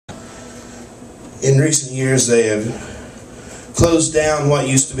In recent years, they have closed down what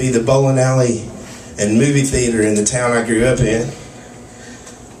used to be the bowling alley and movie theater in the town I grew up in.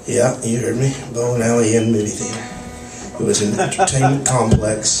 Yeah, you heard me. Bowling alley and movie theater. It was an entertainment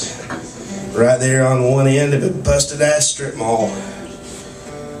complex right there on one end of a busted-ass strip mall.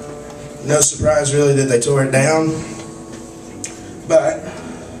 No surprise, really, that they tore it down. But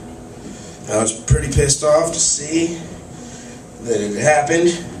I was pretty pissed off to see that it happened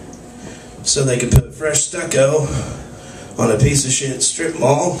so they could put fresh stucco on a piece of shit strip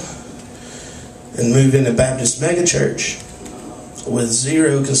mall and move in a Baptist megachurch with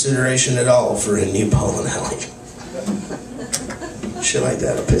zero consideration at all for a new bowling alley. Shit like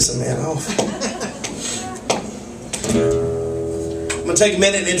that'll piss a man off. I'm going to take a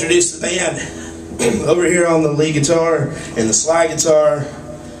minute and introduce the band. Over here on the lead guitar and the slide guitar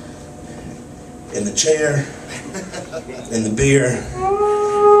and the chair and the beer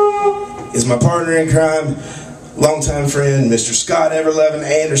is my partner in crime, longtime friend, Mr. Scott Everlevin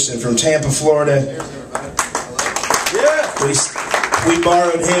Anderson from Tampa, Florida. We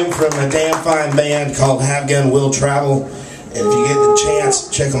borrowed him from a damn fine band called Have Gun Will Travel, and if you get the chance,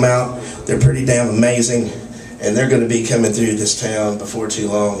 check them out. They're pretty damn amazing, and they're going to be coming through this town before too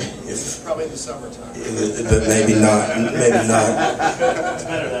long. Probably in the summertime. But maybe not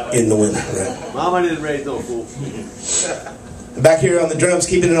in the winter. Right? Mama didn't raise no fool. Back here on the drums,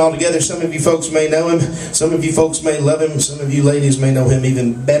 keeping it all together. Some of you folks may know him. Some of you folks may love him. Some of you ladies may know him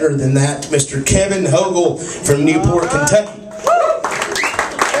even better than that. Mr. Kevin Hogle from Newport, Kentucky.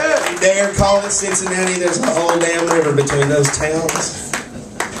 You dare call it Cincinnati? There's a whole damn river between those towns.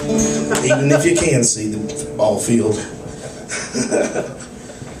 Even if you can see the ball field.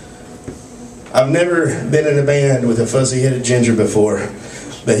 I've never been in a band with a fuzzy-headed ginger before,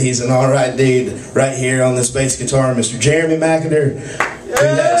 but he's an alright dude right here on this bass guitar, Mr. Jeremy Mackinder, who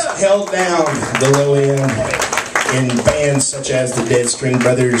has held down the low end in bands such as the Dead String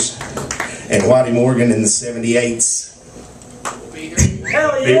Brothers and Waddy Morgan in the 78s.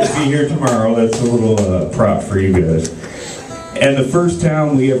 Hell yeah! Be here tomorrow. That's a little prop for you guys. And the first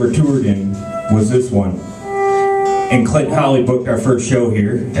town we ever toured in was this one. And Clint Holley booked our first show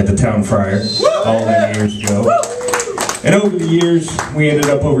here at the Town Friar all them years ago. And over the years, we ended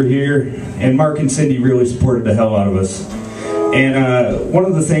up over here, and Mark and Cindy really supported the hell out of us. And one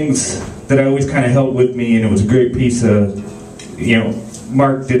of the things that I always kind of held with me, and it was a great piece of,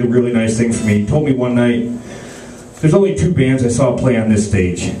 Mark did a really nice thing for me. He told me one night, there's only two bands I saw play on this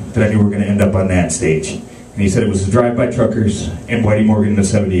stage that I knew were going to end up on that stage. And he said it was the Drive-By Truckers and Waddy Morgan in the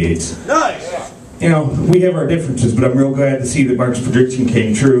 78s. Nice! We have our differences, but I'm real glad to see that Mark's prediction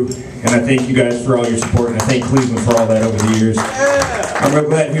came true. And I thank you guys for all your support, and I thank Cleveland for all that over the years. I'm real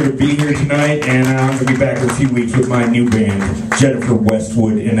glad to be here tonight, and I'm going to be back in a few weeks with my new band, Jennifer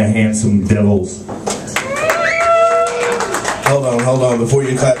Westwood and the Handsome Devils. Hold on, before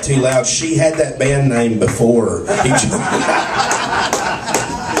you clap too loud, she had that band name before.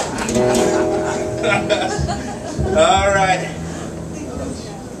 Alright.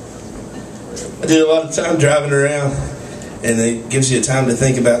 I do a lot of time driving around, and it gives you time to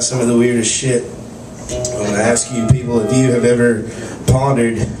think about some of the weirdest shit. I'm going to ask you people if you have ever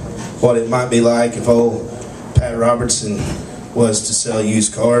pondered what it might be like if old Pat Robertson was to sell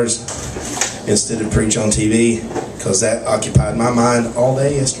used cars instead of preach on TV, because that occupied my mind all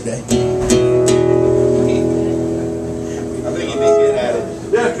day yesterday. I think you'd be good at it.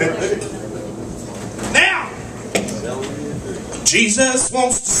 Now! Jesus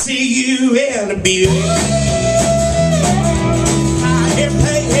wants to see you in a beauty. I have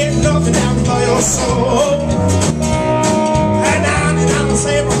paid nothing out for your soul. And I'm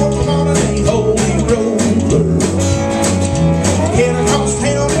saying, hope I'm on a holy road. Get across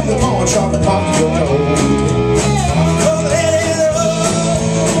town in the pawn shop and pop your nose. Oh, let it roll,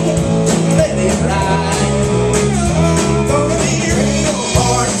 let it ride. Gonna be real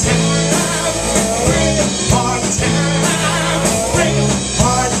hard time, real hard time, real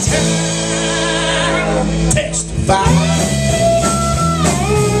hard time. Testify.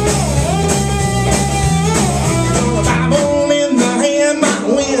 Bible in the hand, my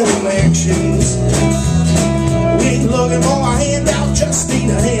win.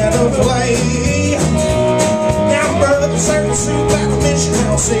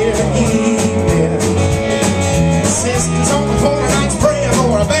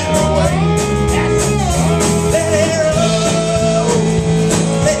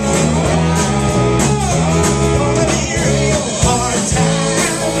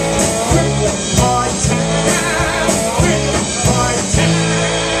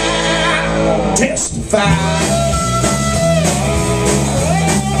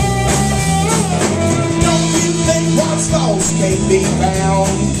 be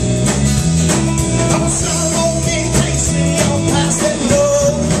found. I'm some old man chasing your past that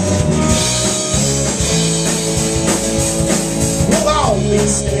love. We'll all be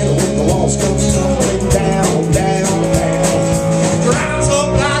standing when the walls come tumbling down, down, down. Rise up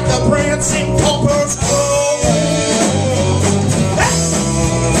like the prancing paupers go.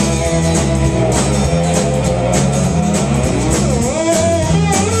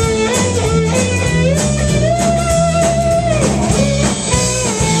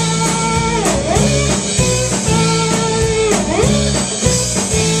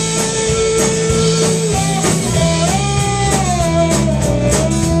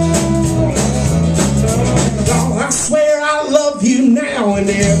 Now and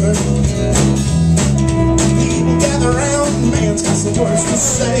ever, people gather round, man's got some words to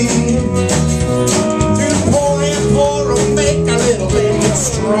say. Through the pour and pour, make a little bit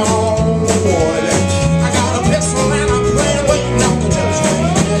strong.